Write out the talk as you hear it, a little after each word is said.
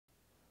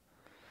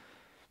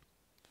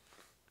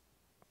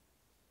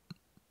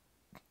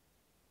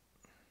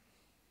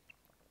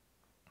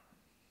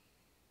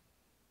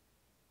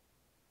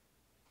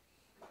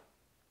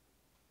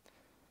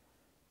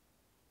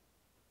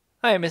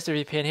Hi, Mr.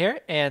 VPN here,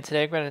 and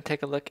today we're going to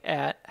take a look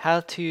at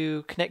how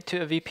to connect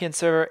to a VPN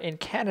server in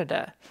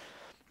Canada.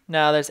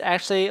 Now, there's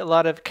actually a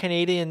lot of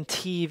Canadian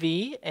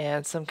TV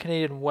and some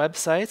Canadian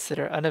websites that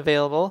are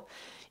unavailable,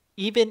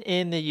 even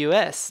in the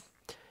US.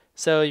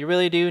 So you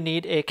really do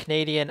need a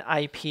Canadian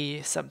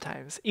IP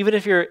sometimes. Even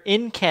if you're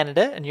in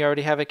Canada and you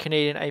already have a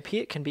Canadian IP,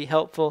 it can be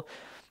helpful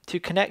to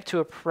connect to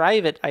a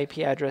private IP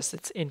address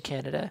that's in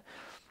Canada,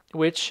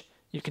 which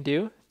you can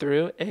do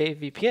through a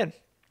VPN.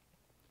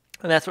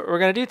 And that's what we're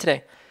going to do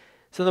today.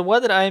 So the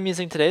one that I am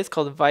using today is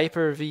called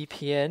Vipre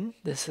Vpn.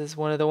 This is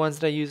one of the ones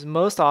that I use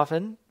most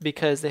often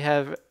because they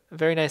have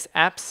very nice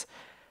apps.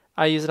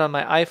 I use it on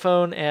my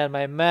iPhone and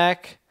my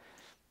Mac,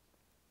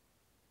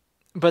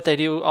 but they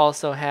do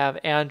also have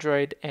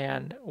Android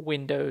and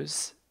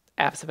Windows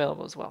apps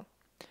available as well.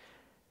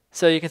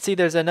 So you can see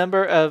there's a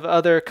number of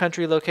other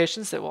country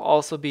locations that will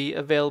also be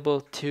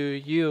available to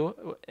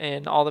you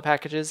in all the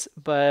packages,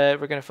 but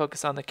we're going to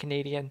focus on the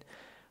Canadian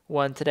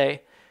one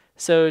today.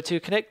 So to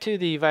connect to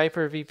the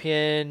Vipre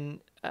VPN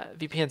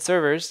VPN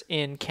servers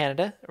in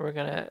Canada, we're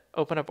going to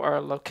open up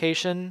our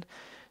location,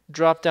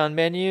 drop down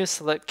menu,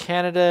 select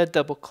Canada,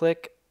 double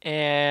click,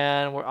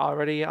 and we're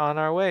already on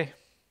our way.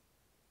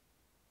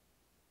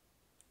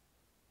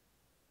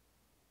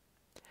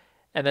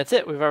 And that's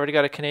it. We've already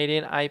got a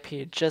Canadian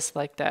IP just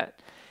like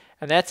that.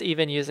 And that's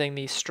even using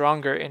the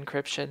stronger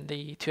encryption,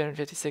 the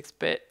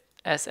 256-bit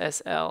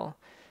SSL.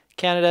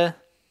 Canada,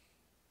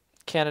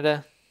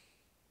 Canada,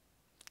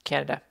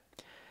 Canada.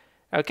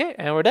 Okay,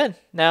 and we're done.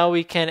 Now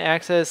we can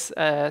access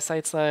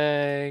sites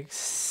like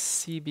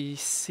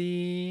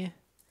CBC.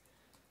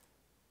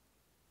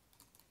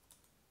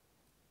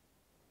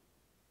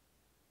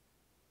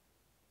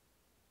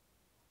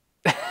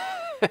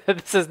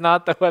 This is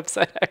not the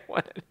website I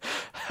wanted.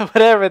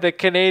 Whatever the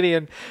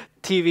Canadian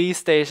TV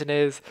station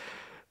is,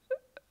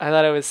 I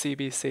thought it was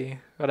CBC.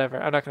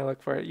 Whatever. I'm not gonna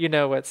look for it. You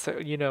know what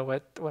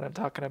I'm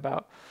talking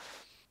about.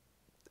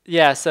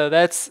 Yeah, so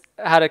that's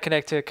how to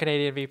connect to a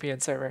Canadian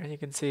VPN server. You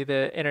can see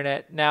the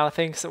internet now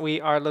thinks that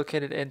we are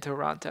located in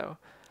Toronto.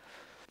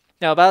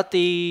 Now about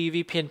the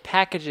VPN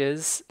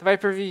packages, the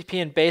Vipre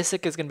VPN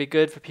Basic is going to be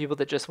good for people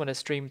that just want to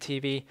stream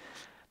TV.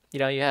 You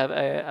know, you have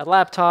a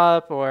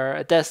laptop or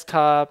a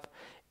desktop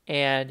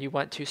and you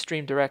want to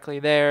stream directly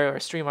there or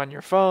stream on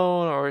your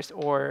phone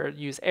or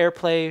use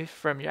AirPlay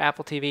from your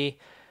Apple TV.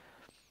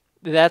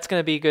 That's going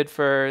to be good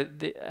for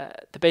the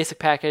basic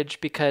package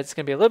because it's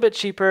going to be a little bit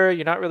cheaper.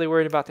 You're not really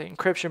worried about the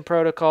encryption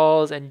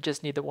protocols and you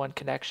just need the one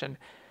connection.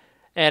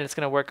 And it's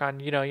going to work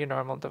on, your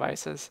normal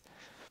devices.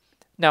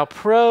 Now,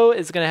 Pro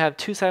is going to have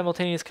two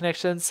simultaneous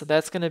connections. So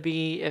that's going to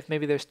be if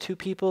maybe there's two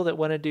people that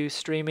want to do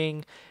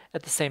streaming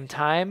at the same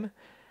time.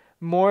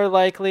 More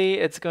likely,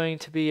 it's going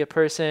to be a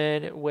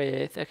person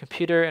with a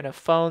computer and a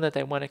phone that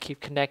they want to keep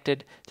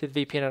connected to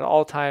the VPN at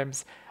all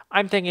times.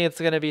 I'm thinking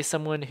it's going to be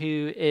someone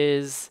who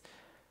is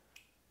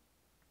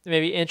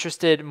maybe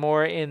interested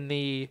more in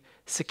the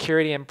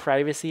security and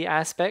privacy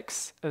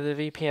aspects of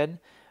the VPN.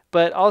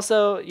 But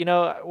also,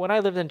 when I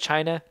lived in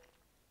China,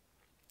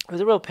 it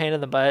was a real pain in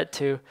the butt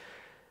to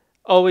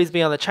always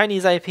be on the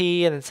Chinese IP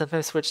and then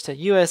sometimes switch to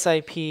US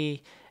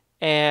IP.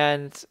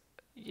 And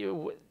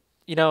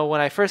when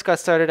I first got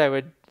started, I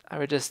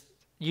would just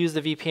use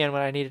the VPN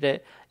when I needed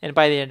it, and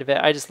by the end of it,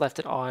 I just left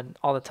it on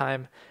all the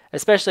time.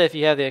 Especially if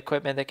you have the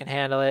equipment that can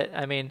handle it.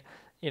 I mean,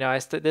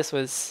 this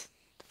was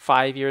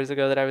 5 years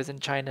ago that I was in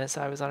China,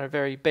 so I was on a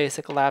very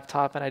basic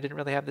laptop and I didn't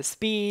really have the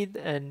speed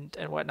and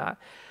whatnot.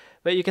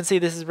 But you can see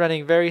this is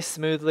running very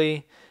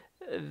smoothly.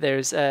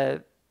 There's no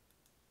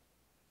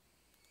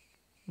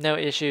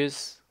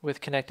issues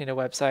with connecting to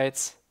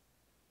websites.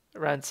 It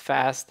runs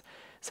fast,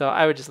 so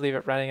I would just leave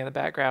it running in the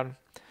background.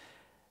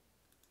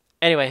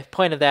 Anyway,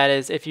 point of that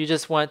is if you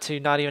just want to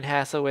not even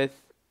hassle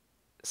with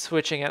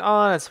switching it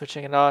on and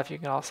switching it off, you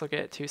can also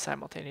get two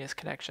simultaneous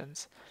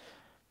connections.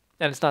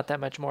 And it's not that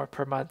much more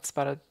per month. It's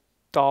about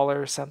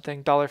 $1 or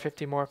something,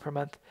 $1.50 more per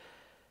month.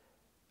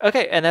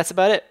 Okay, and that's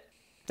about it.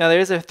 Now there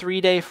is a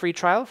 3-day free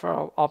trial for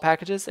all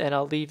packages, and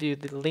I'll leave you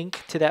the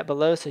link to that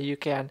below so you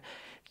can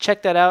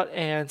check that out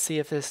and see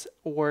if this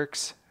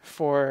works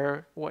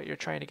for what you're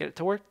trying to get it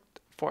to work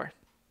for.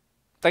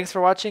 Thanks for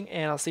watching,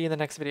 and I'll see you in the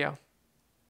next video.